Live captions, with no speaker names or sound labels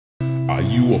Are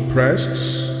you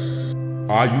oppressed?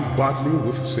 Are you battling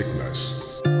with sickness?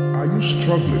 Are you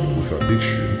struggling with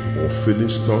addiction or feeling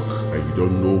stuck and you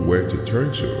don't know where to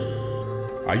turn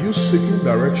to? Are you seeking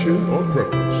direction or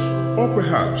purpose? Or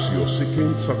perhaps you're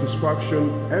seeking satisfaction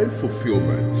and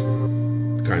fulfillment?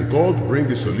 Can God bring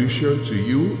a solution to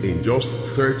you in just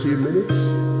 30 minutes?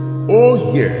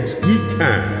 Oh yes, He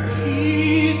can.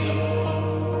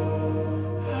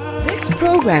 This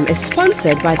program is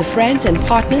sponsored by the friends and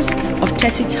partners of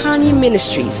Tesitani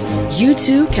Ministries. You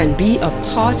too can be a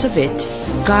part of it.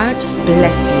 God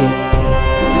bless you.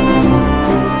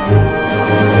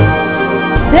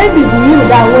 David knew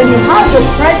that when he has the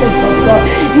presence of God,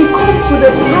 he comes with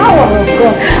the power of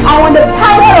God. And when the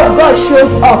power of God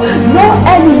shows up, no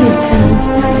enemy can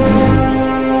withstand him.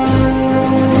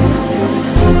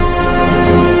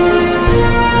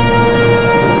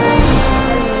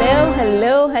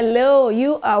 Hello.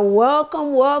 You are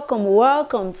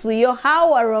welcome to your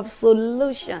hour of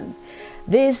solution.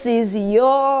 This is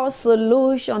your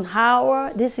solution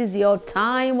hour. This is your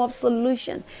time of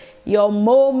solution, your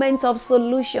moment of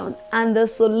solution. And the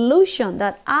solution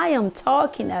that I am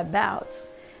talking about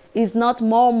is not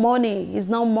more money, is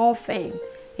not more fame,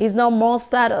 is not more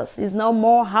status, is not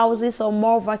more houses or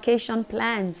more vacation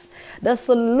plans. The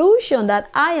solution that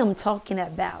I am talking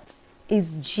about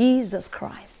is Jesus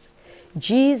Christ.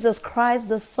 Jesus Christ,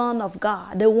 the Son of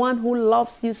God, the one who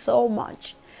loves you so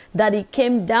much that He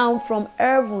came down from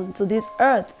heaven to this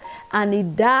earth and He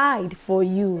died for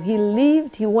you. He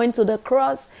lived, He went to the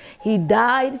cross, He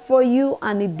died for you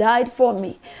and He died for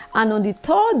me. And on the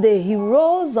third day, He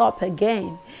rose up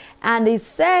again. And He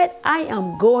said, I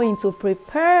am going to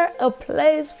prepare a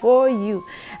place for you.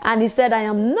 And He said, I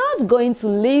am not going to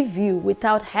leave you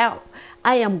without help.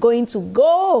 I am going to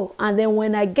go, and then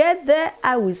when I get there,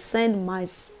 I will send my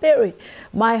Spirit,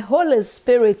 my Holy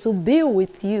Spirit, to be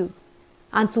with you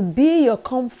and to be your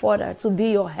comforter, to be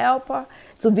your helper,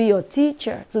 to be your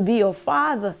teacher, to be your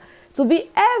father, to be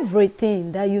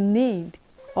everything that you need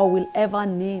or will ever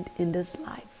need in this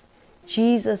life.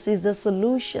 Jesus is the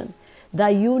solution that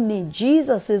you need.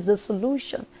 Jesus is the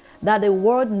solution that the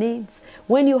world needs.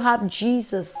 When you have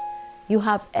Jesus, you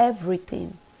have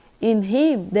everything. In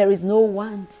Him, there is no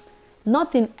want.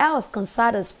 Nothing else can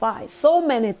satisfy. So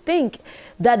many think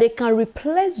that they can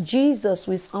replace Jesus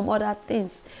with some other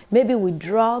things. Maybe with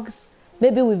drugs,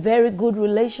 maybe with very good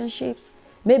relationships,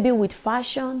 maybe with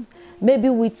fashion, maybe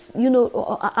with,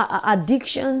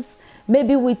 addictions,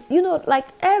 maybe with, like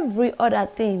every other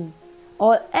thing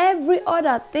or every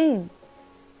other thing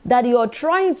that you're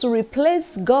trying to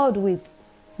replace God with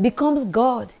becomes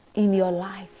God in your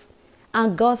life.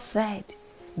 And God said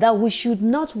that we should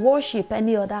not worship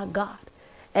any other God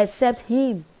except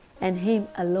Him and Him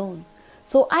alone.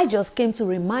 So I just came to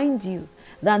remind you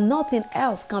that nothing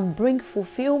else can bring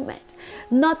fulfillment.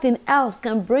 Nothing else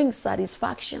can bring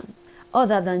satisfaction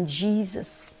other than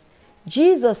Jesus.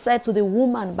 Jesus said to the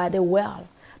woman by the well,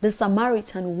 the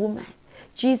Samaritan woman,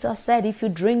 Jesus said, if you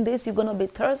drink this, you're going to be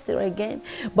thirsty again.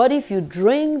 But if you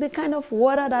drink the kind of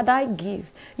water that I give,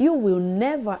 you will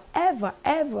never, ever,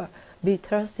 ever be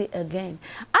thirsty again.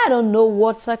 I don't know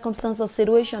what circumstance or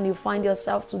situation you find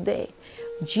yourself today.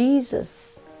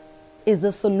 Jesus is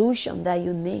the solution that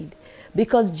you need.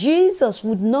 Because Jesus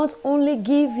would not only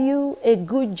give you a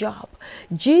good job.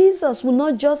 Jesus will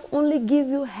not just only give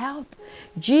you health.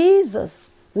 Jesus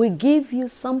will give you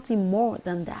something more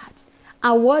than that.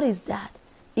 And what is that?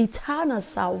 Eternal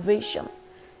salvation.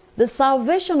 The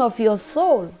salvation of your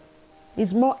soul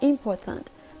is more important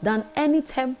than any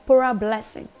temporal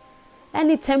blessing.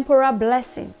 Any temporal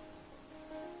blessing.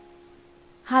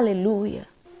 Hallelujah.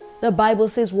 The Bible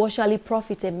says, what shall it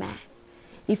profit a man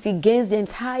if he gains the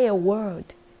entire world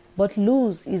but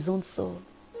lose his own soul?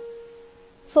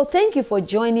 So thank you for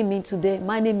joining me today.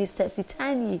 My name is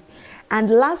Tesitani. And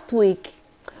last week,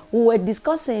 we were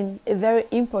discussing a very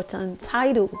important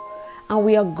title. And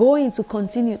we are going to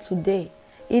continue today.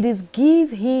 It is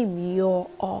give Him your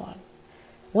all.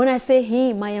 When I say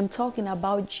Him, I am talking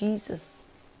about Jesus.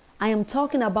 I am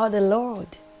talking about the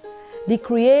Lord, the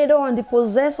creator and the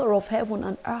possessor of heaven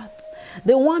and earth,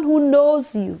 the one who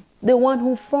knows you, the one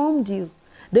who formed you,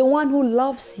 the one who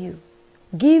loves you.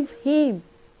 Give Him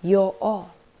your all.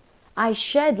 I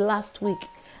shared last week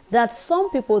that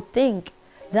some people think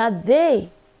that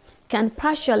they can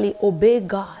partially obey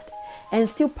God and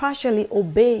still partially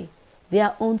obey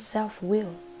their own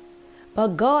self-will.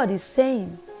 But God is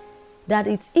saying that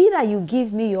it's either you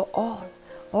give me your all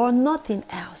or nothing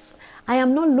else. I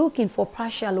am not looking for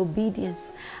partial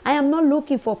obedience. I am not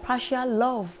looking for partial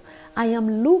love. I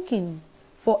am looking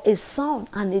for a son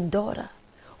and a daughter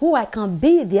who I can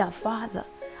be their father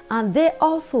and they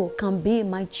also can be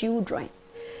my children.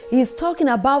 He's talking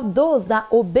about those that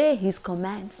obey his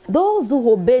commands. Those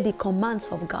who obey the commands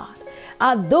of God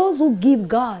are those who give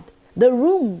God the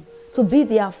room to be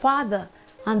their father,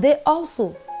 and they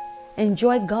also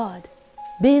enjoy God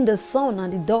being the son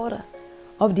and the daughter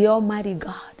of the Almighty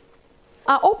God.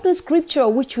 Our opening scripture,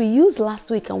 which we used last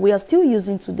week and we are still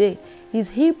using today,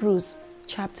 is Hebrews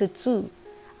chapter 2.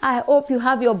 I hope you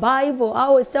have your Bible. I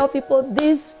always tell people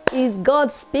this is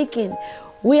God speaking.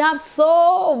 We have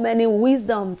so many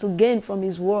wisdom to gain from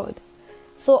his word.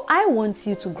 So I want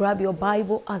you to grab your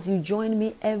Bible as you join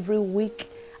me every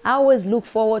week. I always look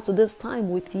forward to this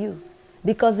time with you,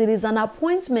 because it is an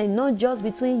appointment not just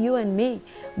between you and me,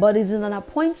 but it is an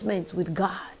appointment with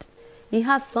God. He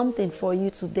has something for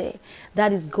you today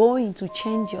that is going to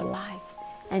change your life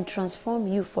and transform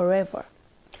you forever.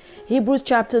 Hebrews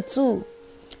chapter 2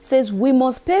 says we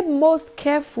must pay most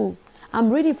careful.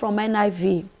 I'm reading from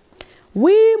NIV.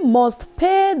 We must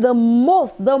pay the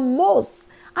most.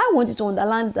 I want you to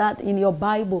underline that in your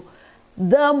Bible.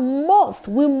 The most.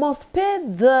 We must pay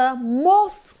the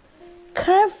most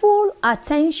careful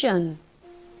attention,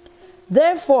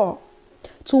 therefore,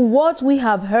 to what we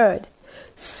have heard,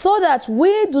 so that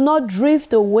we do not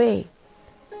drift away.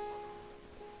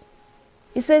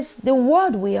 It says the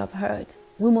word we have heard,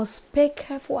 we must pay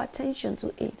careful attention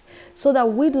to it, so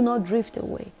that we do not drift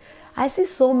away. I see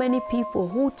so many people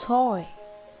who toy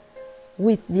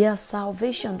with their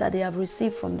salvation that they have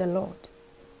received from the Lord.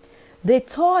 They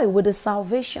toy with the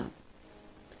salvation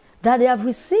that they have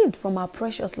received from our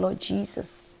precious Lord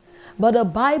Jesus. But the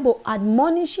Bible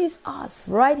admonishes us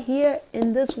right here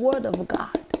in this word of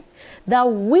God that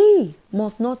we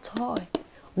must not toy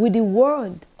with the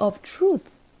word of truth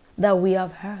that we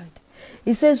have heard.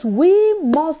 It says we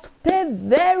must pay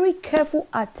very careful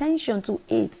attention to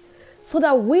it, so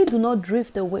that we do not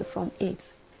drift away from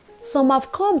it. Some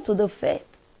have come to the faith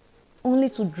only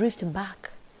to drift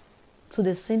back to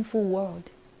the sinful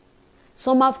world.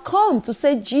 Some have come to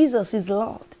say Jesus is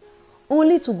Lord,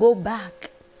 only to go back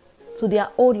to their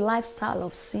old lifestyle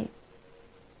of sin.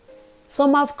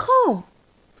 Some have come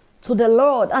to the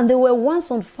Lord and they were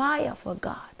once on fire for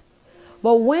God.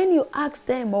 But when you ask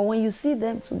them, or when you see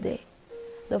them today,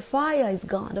 the fire is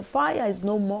gone. The fire is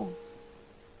no more.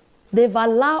 They've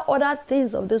allowed other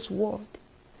things of this world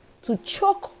to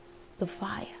choke the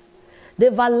fire.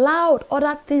 They've allowed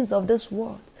other things of this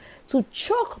world to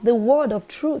choke the word of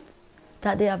truth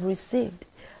that they have received.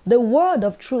 The word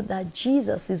of truth that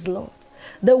Jesus is Lord.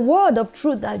 The word of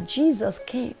truth that Jesus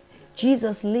came.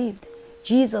 Jesus lived.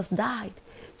 Jesus died.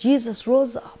 Jesus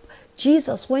rose up.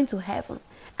 Jesus went to heaven.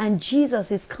 And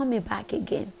Jesus is coming back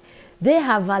again. They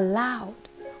have allowed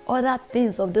other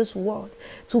things of this world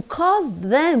to cause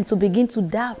them to begin to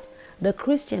doubt the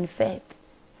Christian faith.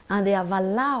 And they have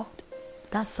allowed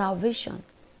that salvation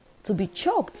to be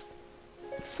choked.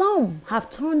 Some have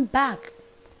turned back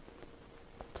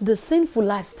to the sinful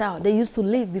lifestyle they used to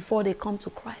live before they come to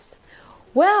Christ.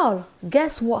 Well,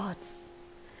 guess what?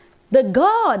 The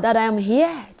God that I am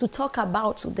here to talk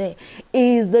about today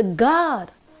is the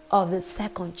God of a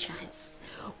second chance.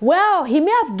 Well, he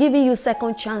may have given you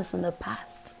second chance in the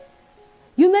past.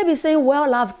 You may be saying,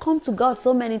 well, I've come to God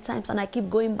so many times and I keep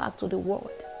going back to the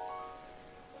world.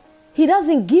 He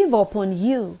doesn't give up on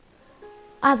you.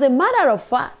 As a matter of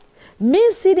fact,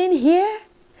 me sitting here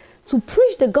to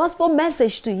preach the gospel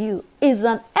message to you is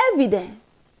an evidence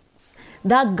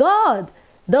that God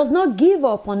does not give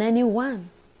up on anyone.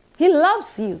 He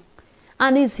loves you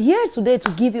and is here today to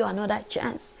give you another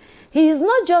chance. He is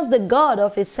not just the God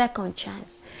of a second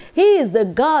chance. He is the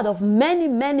God of many,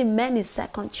 many, many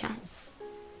second chances.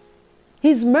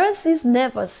 His mercies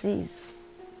never cease.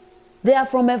 They are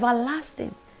from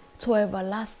everlasting to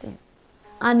everlasting.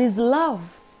 And his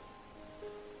love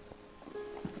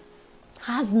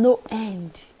has no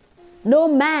end. No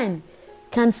man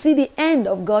can see the end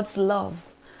of God's love.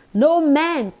 No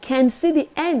man can see the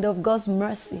end of God's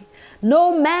mercy.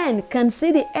 No man can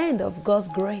see the end of God's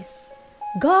grace.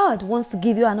 God wants to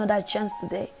give you another chance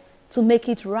today to make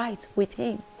it right with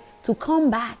him, to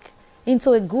come back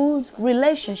into a good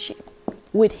relationship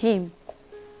with him.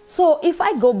 So if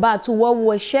I go back to what we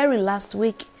were sharing last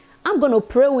week, I'm going to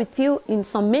pray with you in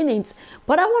some minutes,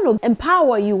 but I want to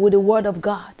empower you with the word of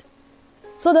God.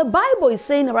 So the Bible is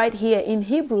saying right here in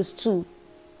Hebrews 2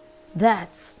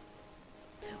 that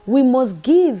we must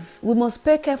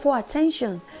pay careful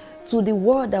attention to the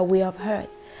word that we have heard.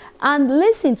 And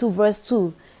listen to verse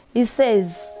 2. It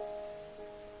says,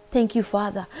 thank you,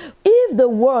 Father. If the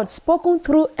word spoken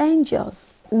through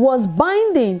angels was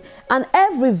binding, and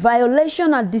every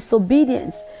violation and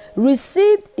disobedience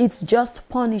received its just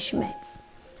punishment,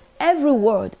 every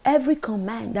word, every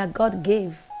command that God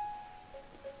gave,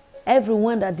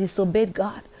 everyone that disobeyed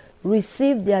God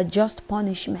received their just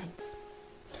punishments.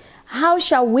 How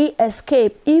shall we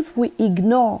escape if we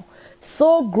ignore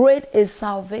so great a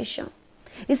salvation?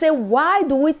 He said, why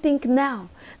do we think now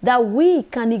that we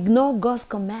can ignore God's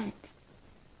command?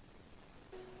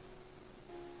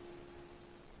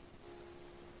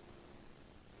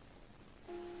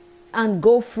 And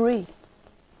go free?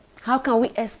 How can we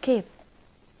escape?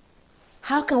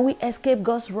 How can we escape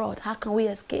God's wrath? How can we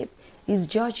escape His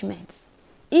judgments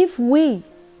if we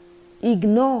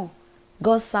ignore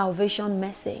God's salvation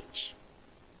message?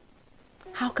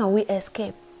 How can we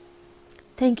escape?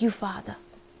 Thank you, Father.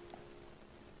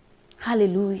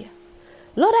 Hallelujah.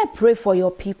 Lord, I pray for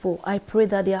your people. I pray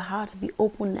that their hearts be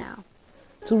open now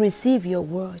to receive your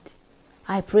word.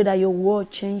 I pray that your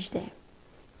word change them.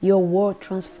 Your word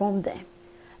transform them.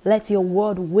 Let your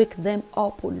word wake them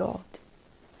up, O Lord.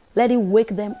 Let it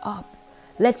wake them up.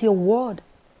 Let your word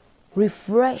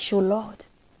refresh, O Lord,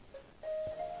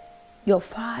 your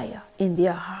fire in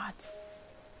their hearts.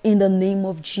 In the name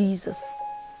of Jesus.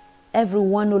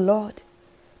 Everyone, O Lord,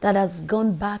 that has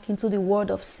gone back into the world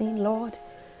of sin, Lord,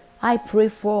 I pray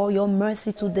for your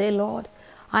mercy today, Lord.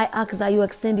 I ask that you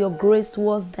extend your grace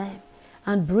towards them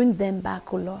and bring them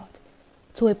back, O Lord,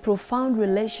 to a profound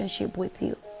relationship with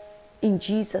you. In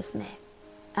Jesus' name,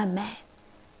 amen.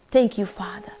 Thank you,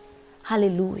 Father.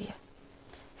 Hallelujah.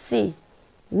 See,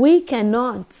 we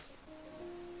cannot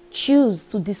choose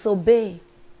to disobey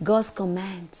God's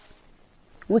commands.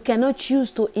 We cannot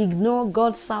choose to ignore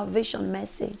God's salvation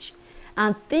message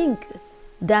and think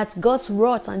that God's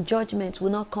wrath and judgment will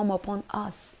not come upon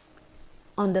us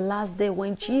on the last day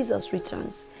when Jesus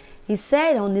returns. He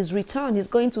said on his return, he's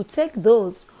going to take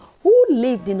those who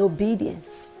lived in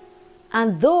obedience,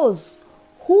 and those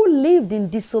who lived in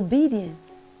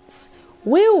disobedience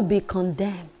will be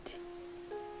condemned.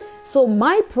 So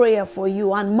my prayer for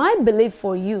you and my belief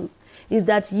for you is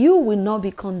that you will not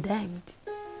be condemned,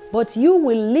 but you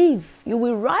will live, you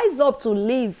will rise up to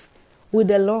live with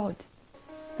the Lord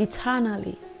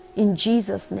eternally in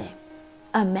Jesus' name.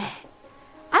 Amen.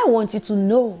 I want you to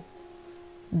know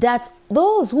that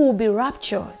those who will be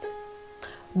raptured,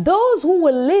 those who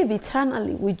will live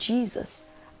eternally with Jesus,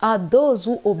 are those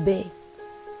who obey.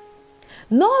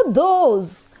 Not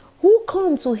those who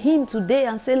come to him today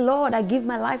and say, Lord, I give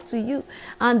my life to you,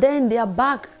 and then they are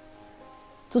back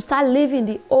to start living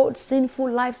the old sinful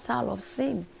lifestyle of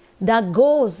sin that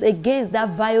goes against, that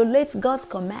violates God's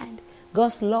command,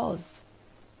 God's laws.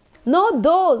 Not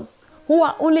those who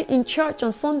are only in church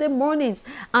on Sunday mornings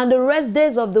and the rest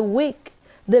days of the week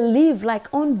they live like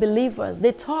unbelievers,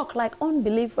 they talk like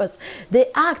unbelievers, they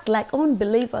act like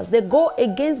unbelievers, they go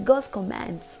against God's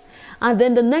commands, and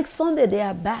then the next Sunday they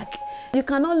are back. You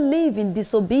cannot live in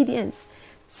disobedience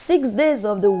 6 days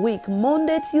of the week,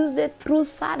 Monday, Tuesday through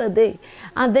Saturday,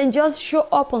 and then just show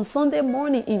up on Sunday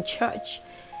morning in church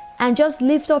and just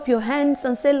lift up your hands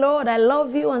and say, Lord, I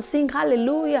love you, and sing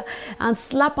hallelujah and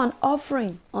slap an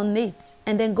offering on it,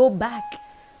 and then go back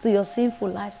to your sinful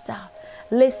lifestyle.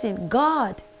 Listen,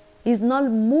 God is not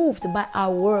moved by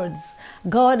our words.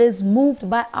 God is moved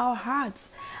by our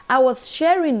hearts. I was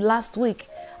sharing last week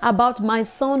about my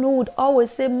son who would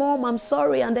always say, Mom, I'm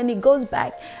sorry, and then he goes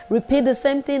back, repeat the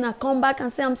same thing, I come back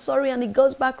and say, I'm sorry, and he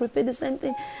goes back, repeat the same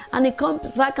thing, and he comes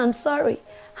back, I'm sorry.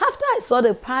 After I saw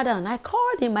the pattern, I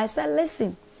called him, I said,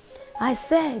 listen, I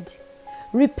said,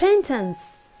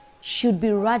 repentance should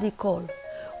be radical.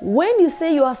 When you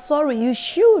say you are sorry, you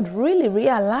should really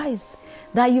realize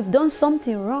that you've done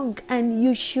something wrong, and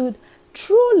you should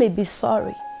truly be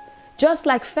sorry. Just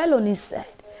like Felony said,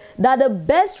 that the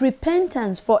best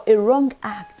repentance for a wrong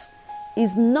act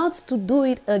is not to do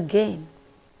it again.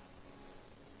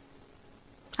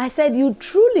 I said, you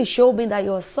truly show me that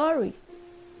you are sorry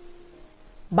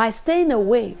by staying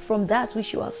away from that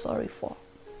which you are sorry for.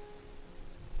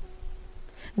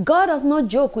 God does not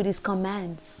joke with his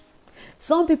commands.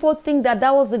 Some people think that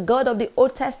that was the God of the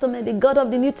Old Testament, the God of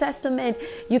the New Testament.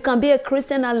 You can be a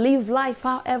Christian and live life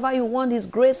however you want. His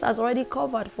grace has already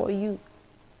covered for you.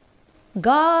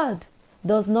 God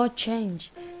does not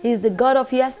change. He is the God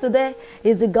of yesterday, He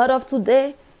is the God of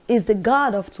today, He is the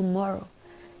God of tomorrow.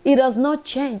 He does not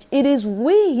change. It is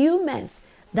we humans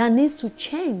that needs to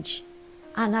change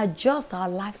and adjust our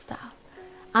lifestyle.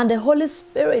 And the Holy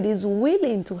Spirit is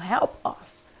willing to help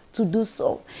us to do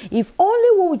so. If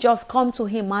only we would just come to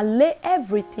Him and lay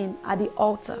everything at the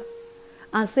altar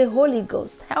and say, Holy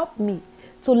Ghost, help me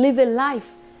to live a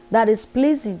life that is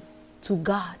pleasing to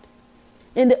God.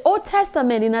 In the Old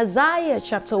Testament, in Isaiah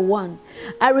chapter 1,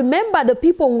 I remember the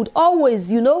people would always,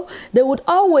 they would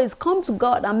always come to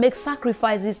God and make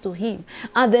sacrifices to him.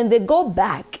 And then they go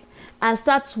back and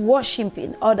start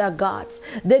worshiping other gods.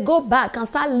 They go back and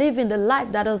start living the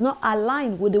life that does not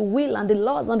align with the will and the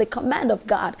laws and the command of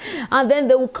God. And then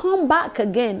they will come back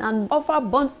again and offer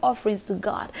burnt offerings to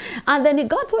God. And then it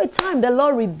got to a time the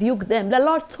Lord rebuked them. The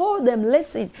Lord told them,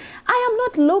 listen, I am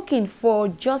not looking for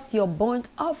just your burnt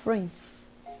offerings.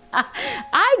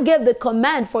 I gave the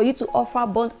command for you to offer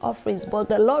burnt offerings, but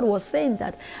the Lord was saying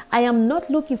that I am not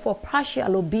looking for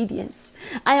partial obedience.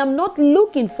 I am not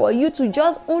looking for you to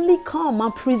just only come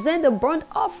and present the burnt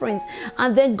offerings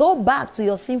and then go back to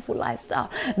your sinful lifestyle.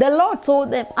 The Lord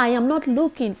told them, I am not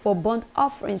looking for burnt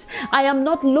offerings. I am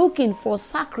not looking for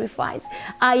sacrifice.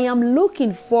 I am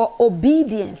looking for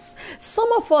obedience.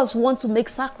 Some of us want to make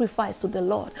sacrifice to the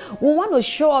Lord. We want to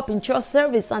show up in church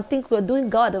service and think we're doing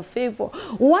God a favor.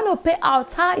 We want to pay our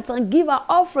tithes and give our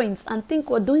offerings and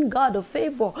think we're doing God a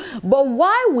favor. But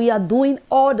while we are doing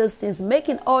all those things,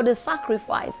 making all the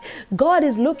sacrifice, God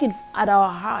is looking at our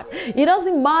heart. It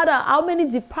doesn't matter how many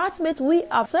departments we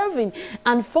are serving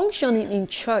and functioning in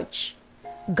church.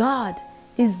 God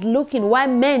is looking. While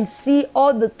men see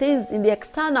all the things in the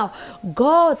external,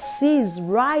 God sees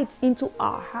right into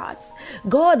our hearts.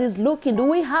 God is looking. Do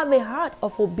we have a heart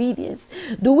of obedience?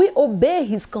 Do we obey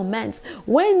his commands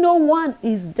when no one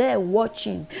is there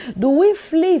watching? Do we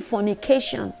flee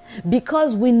fornication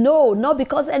because we know, not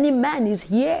because any man is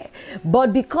here,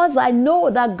 but because I know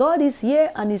that God is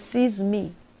here and he sees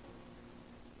me?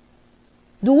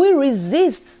 Do we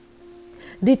resist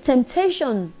the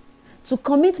temptation to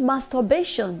commit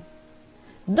masturbation,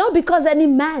 not because any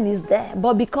man is there,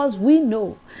 but because we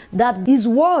know that his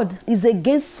word is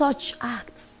against such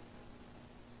acts?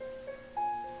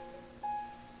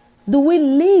 Do we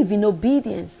live in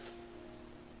obedience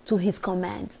to his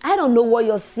commands? I don't know what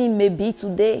your sin may be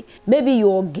today. Maybe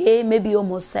you're gay, maybe you're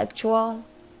homosexual.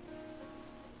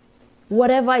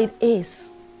 Whatever it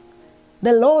is,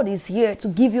 the Lord is here to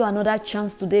give you another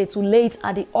chance today to lay it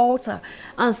at the altar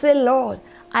and say, Lord,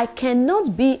 I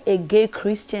cannot be a gay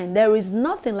Christian. There is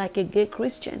nothing like a gay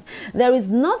Christian. There is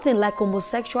nothing like a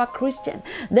homosexual Christian.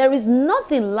 There is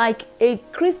nothing like a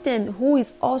Christian who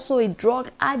is also a drug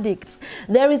addict.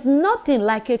 There is nothing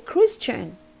like a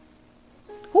Christian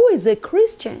who is a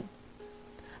Christian,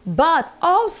 but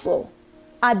also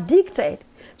addicted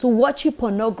to watching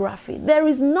pornography. There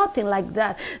is nothing like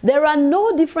that. There are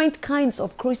no different kinds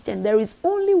of Christian. There is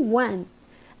only one.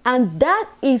 And that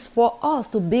is for us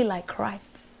to be like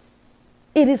Christ.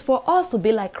 It is for us to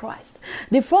be like Christ.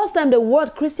 The first time the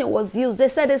word Christian was used, they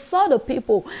said they saw the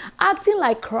people acting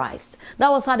like Christ.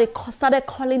 That was how they started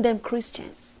calling them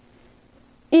Christians.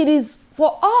 It is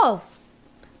for us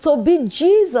to be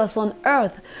Jesus on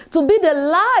earth, to be the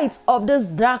light of this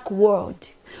dark world.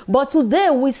 But today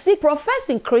we see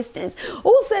professing Christians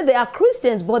who say they are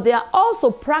Christians, but they are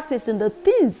also practicing the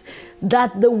things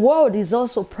that the world is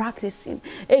also practicing.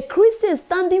 A Christian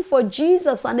standing for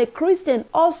Jesus and a Christian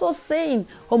also saying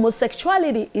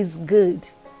homosexuality is good.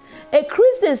 A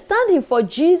Christian standing for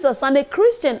Jesus and a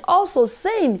Christian also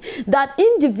saying that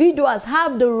individuals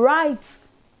have the right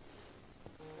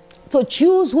to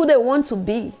choose who they want to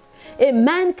be. A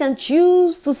man can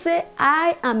choose to say,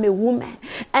 I am a woman.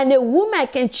 And a woman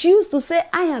can choose to say,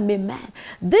 I am a man.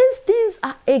 These things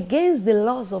are against the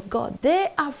laws of God.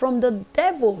 They are from the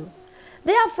devil.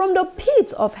 They are from the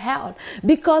pit of hell,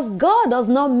 because God does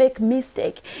not make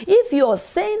mistake. If you're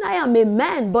saying I am a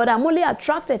man, but I'm only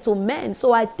attracted to men,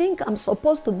 so I think I'm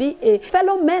supposed to be a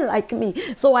fellow man like me,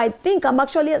 so I think I'm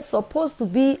actually supposed to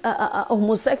be a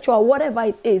homosexual, whatever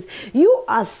it is, you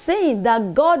are saying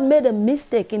that God made a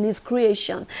mistake in his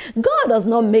creation. God does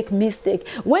not make mistake.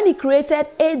 When he created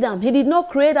Adam, he did not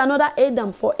create another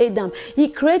Adam for Adam. He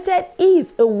created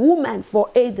Eve, a woman,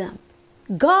 for Adam.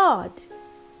 God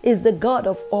is the God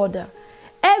of order.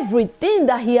 Everything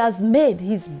that he has made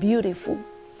is beautiful.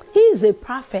 He is a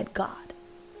perfect God.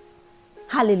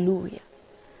 Hallelujah.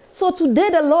 So today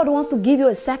the Lord wants to give you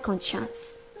a second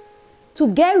chance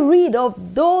to get rid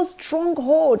of those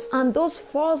strongholds and those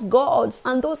false gods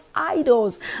and those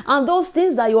idols and those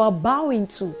things that you are bowing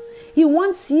to. He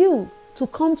wants you to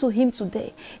come to him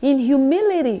today in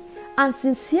humility and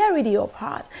sincerity of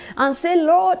heart and say,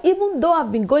 Lord, even though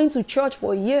I've been going to church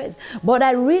for years, but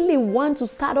I really want to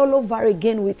start all over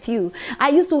again with you. I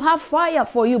used to have fire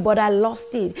for you, but I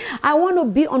lost it. I want to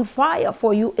be on fire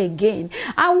for you again.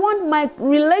 I want my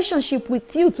relationship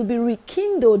with you to be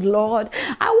rekindled, Lord.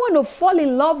 I want to fall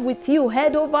in love with you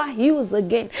head over heels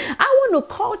again. I want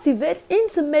to cultivate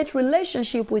intimate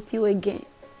relationship with you again.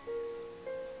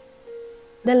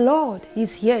 The Lord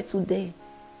is here today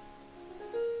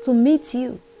to meet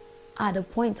you at the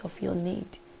point of your need.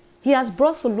 He has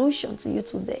brought solution to you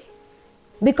today.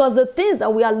 Because the things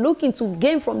that we are looking to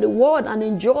gain from the world and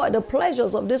enjoy the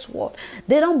pleasures of this world,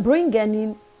 they don't bring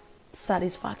any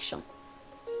satisfaction.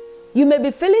 You may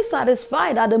be feeling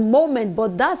satisfied at the moment,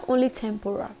 but that's only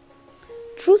temporal.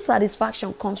 True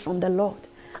satisfaction comes from the Lord.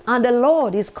 And the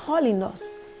Lord is calling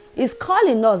us. He's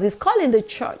calling us. He's calling the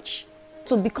church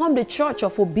to become the church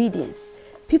of obedience.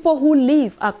 People who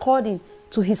live according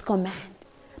to his command.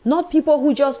 Not people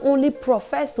who just only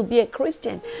profess to be a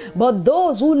Christian, but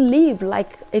those who live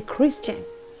like a Christian.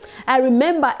 I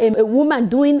remember a woman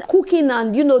doing cooking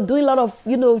and, doing a lot of,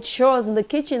 chores in the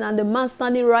kitchen, and the man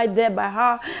standing right there by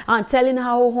her and telling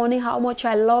her, "Oh, honey, how much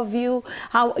I love you.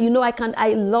 How,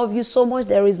 I love you so much.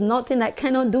 There is nothing I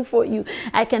cannot do for you.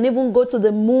 I can even go to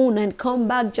the moon and come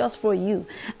back just for you."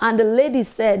 And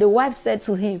the wife said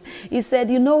to him, he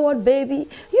said, "You know what, baby?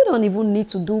 You don't even need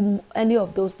to do any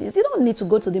of those things. You don't need to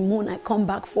go to the moon and come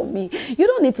back for me. You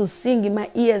don't need to sing in my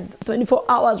ears 24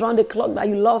 hours around the clock that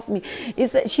you love me."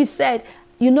 She said,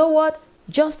 "You know what?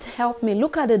 Just help me.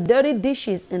 Look at the dirty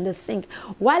dishes in the sink.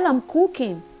 While I'm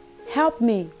cooking, help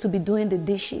me to be doing the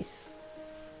dishes."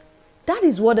 That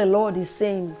is what the Lord is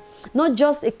saying. Not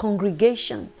just a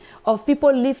congregation of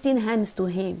people lifting hands to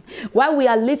him. While we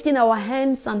are lifting our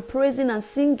hands and praising and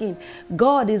singing,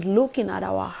 God is looking at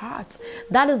our hearts.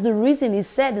 That is the reason he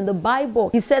said in the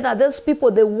Bible, he said that those people,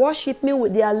 they worship me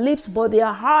with their lips, but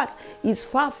their heart is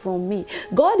far from me.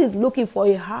 God is looking for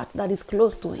a heart that is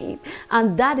close to him.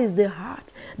 And that is the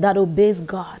heart that obeys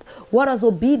God. What does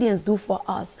obedience do for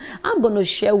us? I'm going to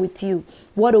share with you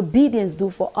what obedience do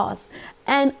for us.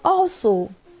 And also,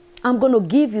 I'm going to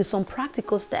give you some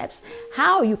practical steps,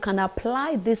 how you can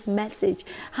apply this message,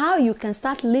 how you can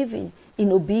start living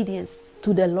in obedience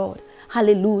to the Lord.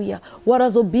 Hallelujah. What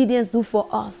does obedience do for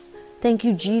us? Thank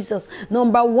you, Jesus.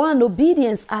 Number one,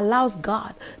 obedience allows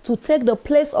God to take the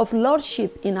place of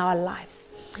lordship in our lives.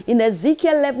 In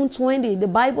Ezekiel 11:20, the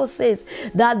Bible says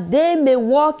that they may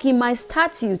walk in my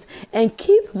statutes and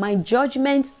keep my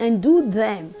judgments and do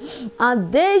them,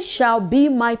 and they shall be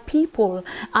my people,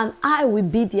 and I will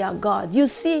be their God. You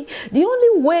see, the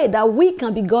only way that we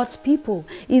can be God's people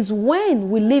is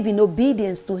when we live in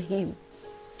obedience to him.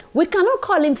 We cannot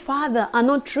call him Father and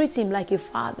not treat him like a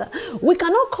father. We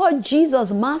cannot call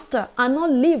Jesus Master and not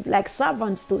live like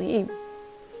servants to him.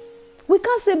 We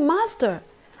can't say Master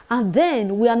and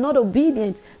then we are not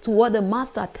obedient to what the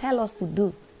Master tells us to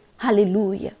do.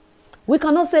 Hallelujah. We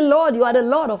cannot say, "Lord, you are the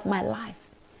Lord of my life."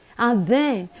 And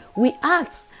then we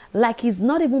act like he's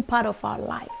not even part of our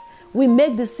life. We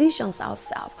make decisions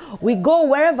ourselves. We go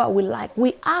wherever we like.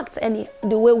 We act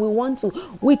the way we want to.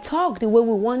 We talk the way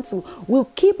we want to. We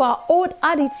keep our old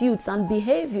attitudes and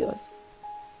behaviors.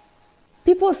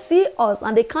 People see us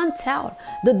and they can't tell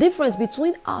the difference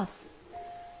between us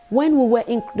when we were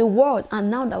in the world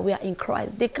and now that we are in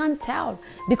Christ. They can't tell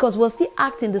because we're still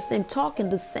acting the same, talking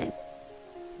the same,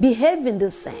 behaving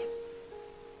the same.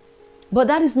 But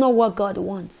that is not what God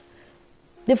wants.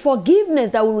 The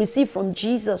forgiveness that we receive from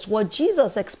Jesus, what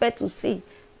Jesus expects to see,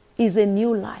 is a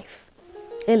new life.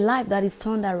 A life that is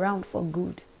turned around for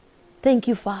good. Thank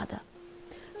you, Father.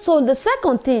 So the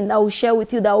second thing that I will share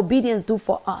with you that obedience do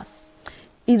for us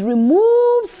is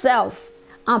remove self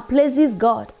and places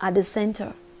God at the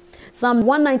center. Psalm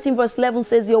 119 verse 11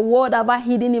 says, "Your word have I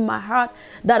hidden in my heart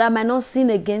that I might not sin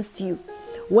against you."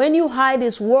 When you hide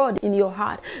his word in your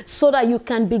heart so that you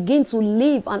can begin to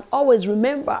live and always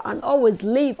remember and always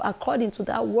live according to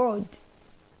that word.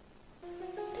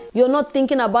 You're not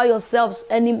thinking about yourselves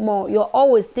anymore. You're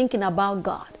always thinking about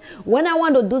God. When I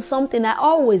want to do something, I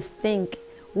always think,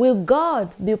 will God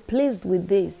be pleased with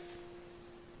this?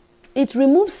 It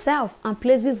removes self and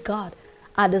places God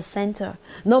at the center.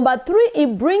 Number three,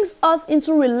 it brings us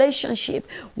into relationship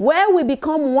where we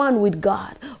become one with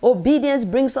God. Obedience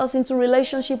brings us into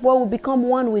relationship where we become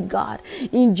one with God.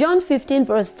 In John 15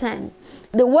 verse 10,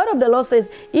 the word of the Lord says,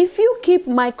 "If you keep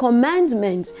my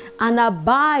commandments and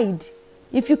abide,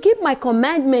 if you keep my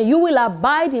commandment, you will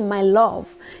abide in my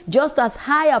love, just as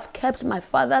I have kept my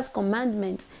Father's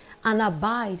commandments and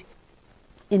abide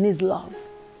in his love."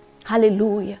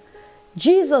 Hallelujah.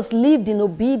 Jesus lived in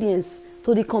obedience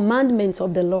to the commandments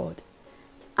of the Lord.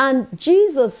 And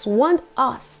Jesus wants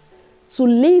us to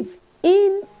live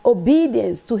in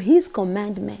obedience to his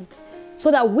commandments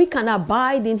so that we can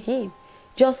abide in him,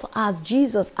 just as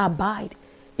Jesus abide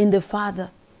in the Father.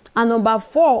 And number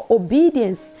four,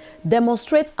 obedience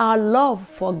demonstrates our love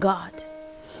for God.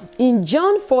 In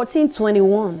John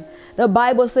 14:21, The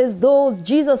Bible says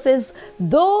Jesus says,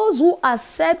 those who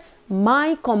accept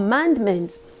my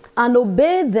commandments and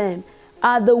obey them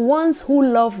are the ones who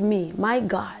love me. My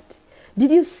God.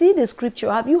 Did you see the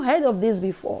scripture? Have you heard of this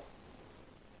before?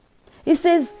 It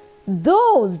says,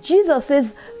 Jesus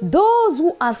says, those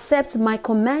who accept my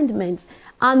commandments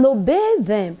and obey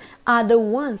them are the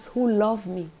ones who love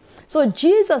me. So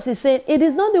Jesus is saying, it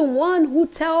is not the one who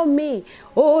tell me,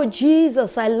 oh,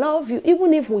 Jesus, I love you,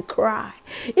 even if we cry,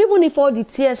 even if all the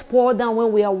tears pour down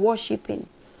when we are worshiping.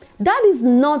 That is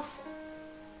not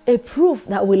a proof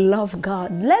that we love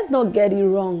God. Let's not get it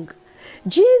wrong.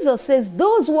 Jesus says,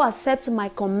 those who accept my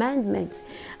commandments,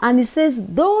 and he says,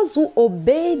 those who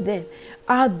obey them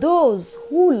are those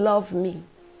who love me.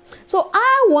 So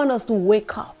I want us to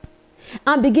wake up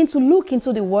and begin to look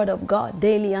into the word of God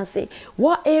daily and say,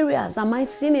 what areas am I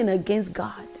sinning against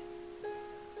God?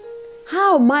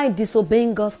 How am I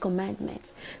disobeying God's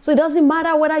commandments? So it doesn't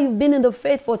matter whether you've been in the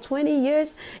faith for 20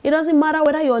 years. It doesn't matter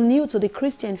whether you're new to the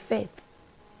Christian faith.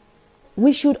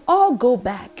 We should all go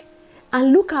back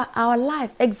and look at our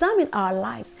life, examine our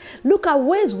lives, look at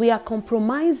ways we are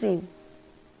compromising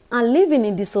and living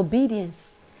in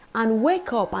disobedience, and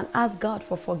wake up and ask God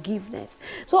for forgiveness.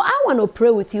 So I want to pray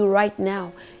with you right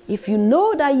now. If you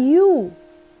know that you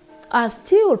are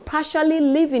still partially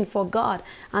living for God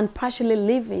and partially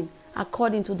living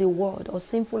according to the world or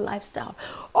sinful lifestyle,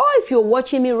 or if you're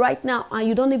watching me right now and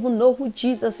you don't even know who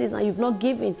Jesus is and you've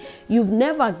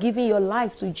never given your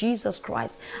life to Jesus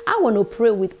Christ, I want to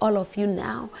pray with all of you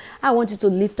now. I want you to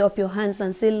lift up your hands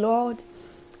and say, Lord,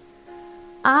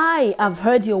 I have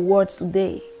heard your words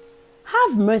today.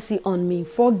 Have mercy on me.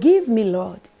 Forgive me,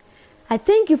 Lord. I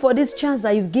thank you for this chance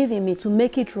that you've given me to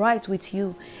make it right with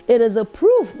you. It is a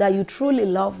proof that you truly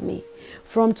love me.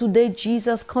 From today,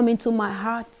 Jesus, come into my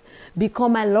heart,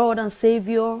 become my Lord and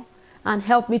Savior, and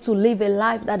help me to live a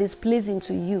life that is pleasing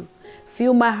to you.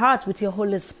 Fill my heart with your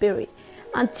Holy Spirit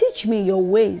and teach me your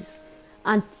ways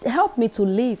and help me to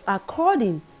live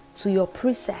according to your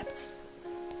precepts.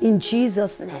 In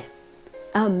Jesus' name,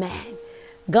 amen.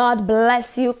 God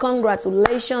bless you.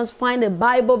 Congratulations. Find a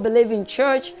Bible-believing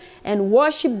church and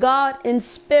worship God in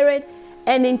spirit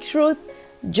and in truth.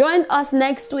 Join us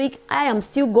next week. I am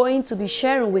still going to be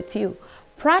sharing with you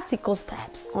practical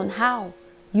steps on how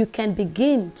you can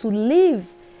begin to live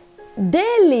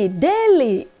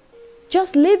daily,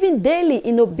 just living daily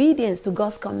in obedience to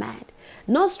God's command.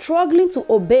 Not struggling to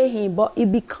obey Him, but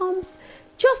it becomes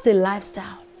just a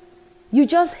lifestyle. You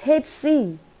just hate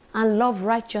sin and love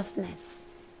righteousness.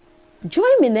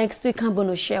 Join me next week. I'm going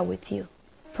to share with you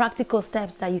practical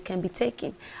steps that you can be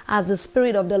taking as the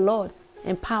Spirit of the Lord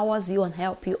empowers you and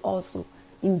help you also.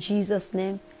 In Jesus'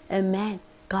 name, amen.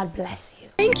 God bless you.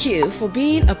 Thank you for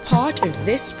being a part of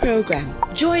this program.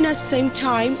 Join us same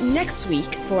time next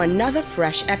week for another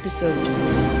fresh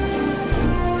episode.